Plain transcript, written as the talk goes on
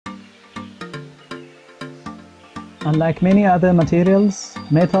Unlike many other materials,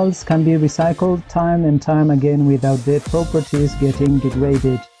 metals can be recycled time and time again without their properties getting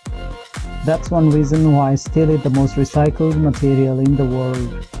degraded. That's one reason why steel is the most recycled material in the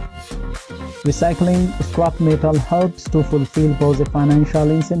world. Recycling scrap metal helps to fulfill both a financial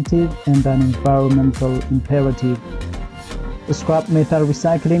incentive and an environmental imperative. Scrap metal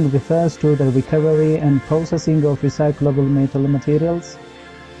recycling refers to the recovery and processing of recyclable metal materials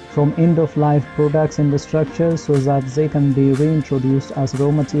from end-of-life products and structures so that they can be reintroduced as raw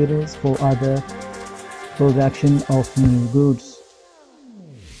materials for other production of new goods.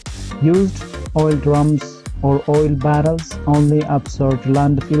 Used oil drums or oil barrels only upsurge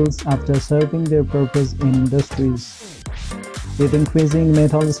landfills after serving their purpose in industries. With increasing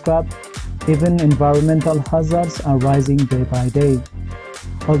metal scrap, even environmental hazards are rising day by day.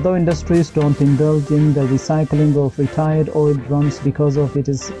 Although industries don't indulge in the recycling of retired oil drums because of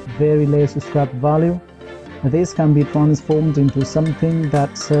its very less scrap value, this can be transformed into something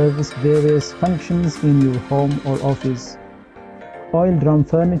that serves various functions in your home or office. Oil drum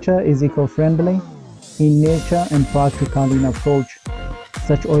furniture is eco-friendly in nature and practical in approach.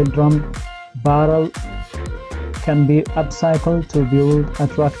 Such oil drum barrel can be upcycled to build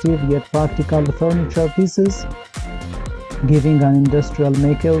attractive yet practical furniture pieces, giving an industrial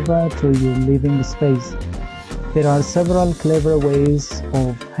makeover to your living space. There are several clever ways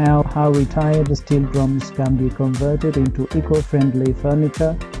of how retired steel drums can be converted into eco-friendly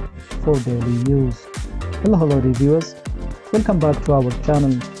furniture for daily use. Hello viewers, welcome back to our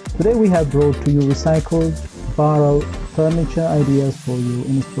channel. Today we have brought to you recycled barrel furniture ideas for your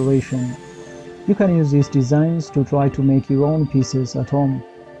inspiration. You can use these designs to try to make your own pieces at home.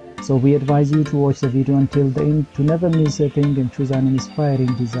 So we advise you to watch the video until the end to never miss a thing and choose an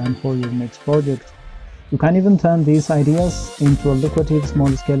inspiring design for your next project. You can even turn these ideas into a lucrative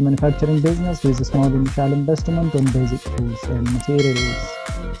small-scale manufacturing business with a small initial investment on basic tools and materials.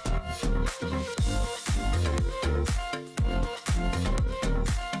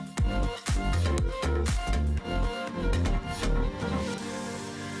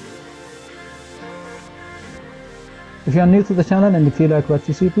 If you are new to the channel and if you like what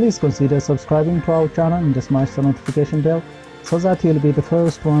you see, please consider subscribing to our channel and just smash the notification bell so that you'll be the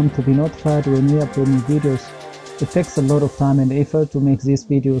first one to be notified when we upload new videos. It takes a lot of time and effort to make these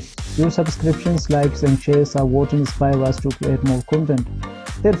videos. Your subscriptions, likes and shares are what inspire us to create more content.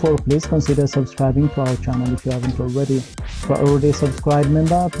 Therefore, please consider subscribing to our channel if you haven't already. For already a subscribed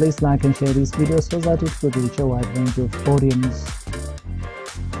member, please like and share these videos so that it could reach a wide range of audience.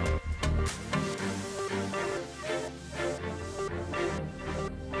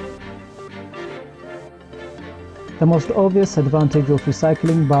 The most obvious advantage of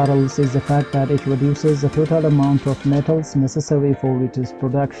recycling barrels is the fact that it reduces the total amount of metals necessary for its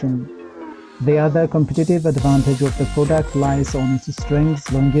production. The other competitive advantage of the product lies on its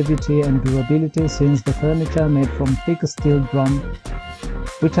strength, longevity and durability, since the furniture made from thick steel drum,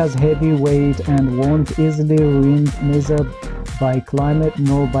 which has heavy weight and won't easily ruined neither by climate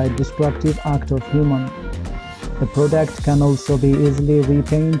nor by destructive act of human. The product can also be easily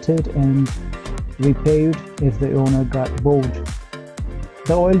repainted and repaired if the owner got bored.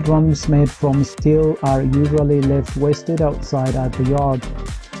 The oil drums made from steel are usually left wasted outside at the yard.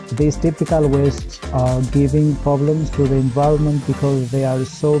 These typical wastes are giving problems to the environment because they are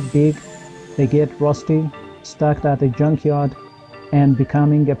so big they get rusty, stuck at a junkyard, and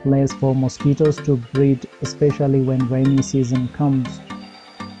becoming a place for mosquitoes to breed, especially when rainy season comes.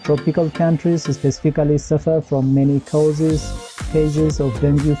 Tropical countries specifically suffer from many cases of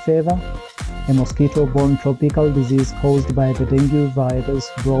dengue fever, a mosquito-borne tropical disease caused by the dengue virus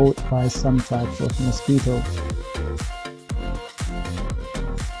brought by some types of mosquito.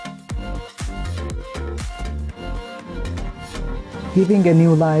 Giving a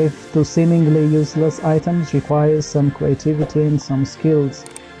new life to seemingly useless items requires some creativity and some skills.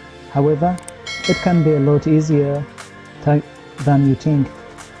 However, it can be a lot easier than you think.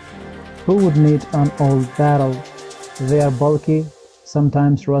 Who would need an old barrel? They are bulky,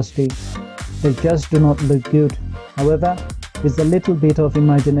 sometimes rusty. They just do not look good. However, with a little bit of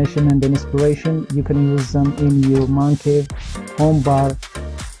imagination and inspiration, you can use them in your man cave, home bar.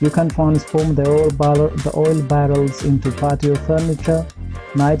 You can transform the oil barrels into patio furniture,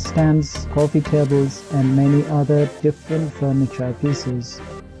 nightstands, coffee tables, and many other different furniture pieces.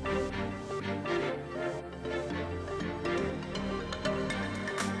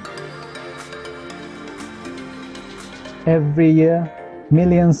 Every year,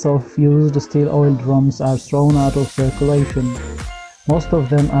 millions of used steel oil drums are thrown out of circulation. Most of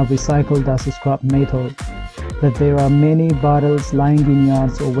them are recycled as scrap metal, but there are many barrels lying in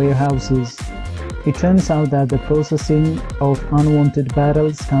yards or warehouses. It turns out that the processing of unwanted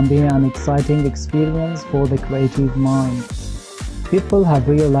barrels can be an exciting experience for the creative mind. People have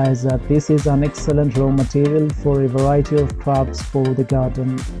realized that this is an excellent raw material for a variety of crafts for the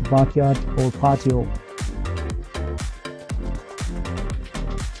garden, backyard, or patio.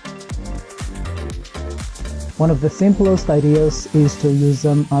 One of the simplest ideas is to use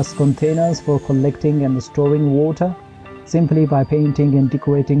them as containers for collecting and storing water, simply by painting and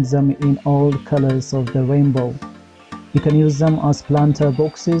decorating them in all colors of the rainbow. You can use them as planter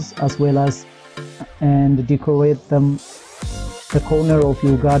boxes as well as and decorate them the corner of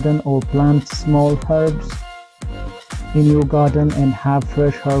your garden, or plant small herbs in your garden and have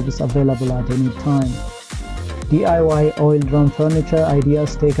fresh herbs available at any time. DIY oil drum furniture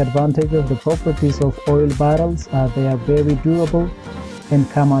ideas take advantage of the properties of oil barrels as they are very durable and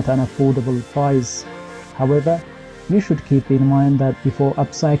come at an affordable price. However, you should keep in mind that before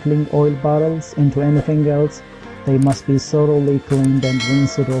upcycling oil barrels into anything else, they must be thoroughly cleaned and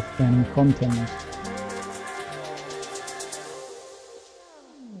rinsed of any content.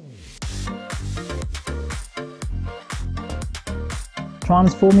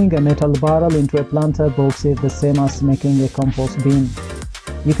 Transforming a metal barrel into a planter box is the same as making a compost bin.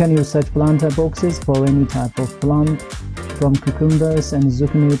 You can use such planter boxes for any type of plant, from cucumbers and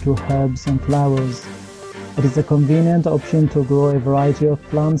zucchini to herbs and flowers. It is a convenient option to grow a variety of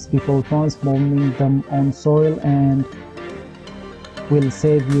plants before transforming them on soil and will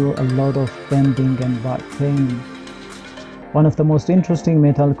save you a lot of bending and back pain. One of the most interesting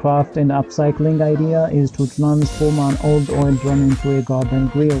metal craft and upcycling idea is to transform an old oil drum into a garden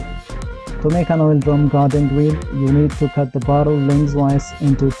grill. To make an oil drum garden grill, you need to cut the barrel lengthwise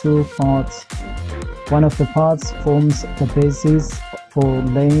into two parts. One of the parts forms the basis for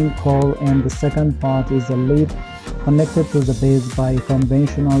laying coal, and the second part is a lid connected to the base by a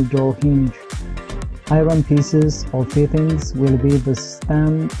conventional door hinge. Iron pieces or fittings will be the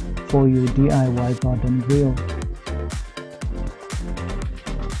stand for your DIY garden grill.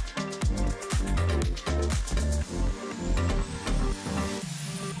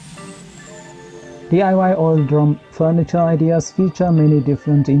 DIY oil drum furniture ideas feature many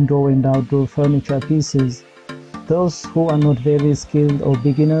different indoor and outdoor furniture pieces. Those who are not very skilled or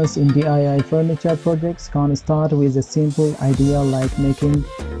beginners in DIY furniture projects can start with a simple idea like making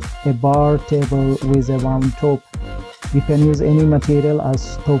a bar table with a round top. You can use any material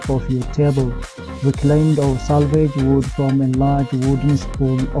as top of your table, reclaimed or salvaged wood from a large wooden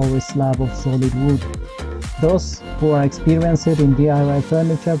spool or a slab of solid wood. Those who are experienced in DIY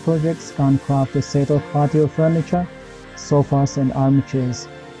furniture projects can craft a set of patio furniture, sofas and armchairs,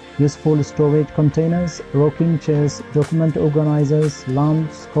 useful storage containers, rocking chairs, document organizers,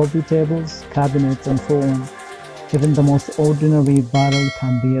 lamps, coffee tables, cabinets, and so on. Even the most ordinary barrel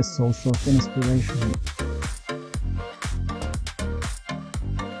can be a source of inspiration.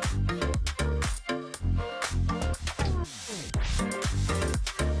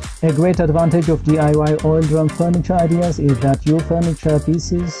 A great advantage of DIY oil drum furniture ideas is that your furniture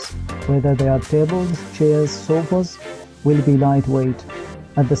pieces, whether they are tables, chairs, sofas, will be lightweight.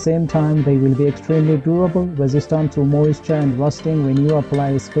 At the same time, they will be extremely durable, resistant to moisture and rusting when you apply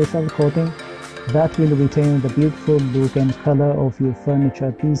a special coating that will retain the beautiful look and color of your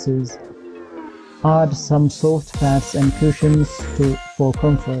furniture pieces. Add some soft pads and cushions for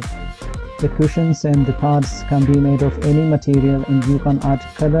comfort. The cushions and the pads can be made of any material, and you can add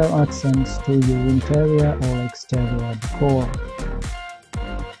color accents to your interior or exterior decor.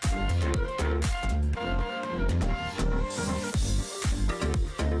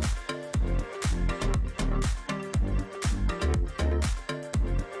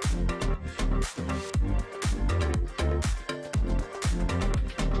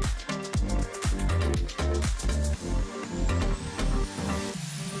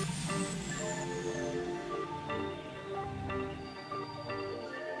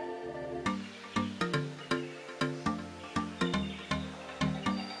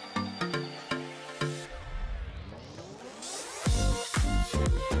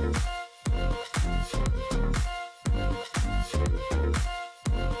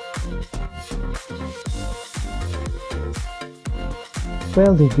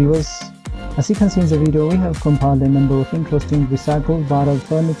 Well, dear viewers, as you can see in the video, we have compiled a number of interesting recycled barrel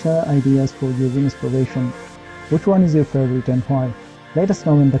furniture ideas for your inspiration. Which one is your favorite and why? Let us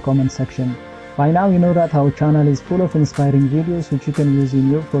know in the comment section. By now you know that our channel is full of inspiring videos which you can use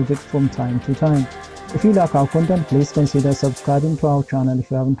in your projects from time to time. If you like our content, please consider subscribing to our channel if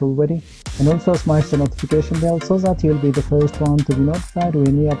you haven't already, and also smash the notification bell so that you'll be the first one to be notified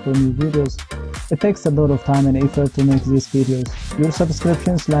when we upload new videos. It takes a lot of time and effort to make these videos. Your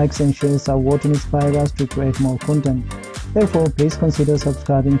subscriptions, likes and shares are what inspire us to create more content. Therefore, please consider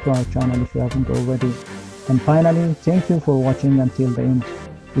subscribing to our channel if you haven't already. And finally, thank you for watching until the end.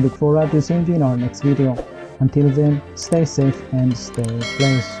 We look forward to seeing you in our next video. Until then, stay safe and stay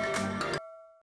blessed.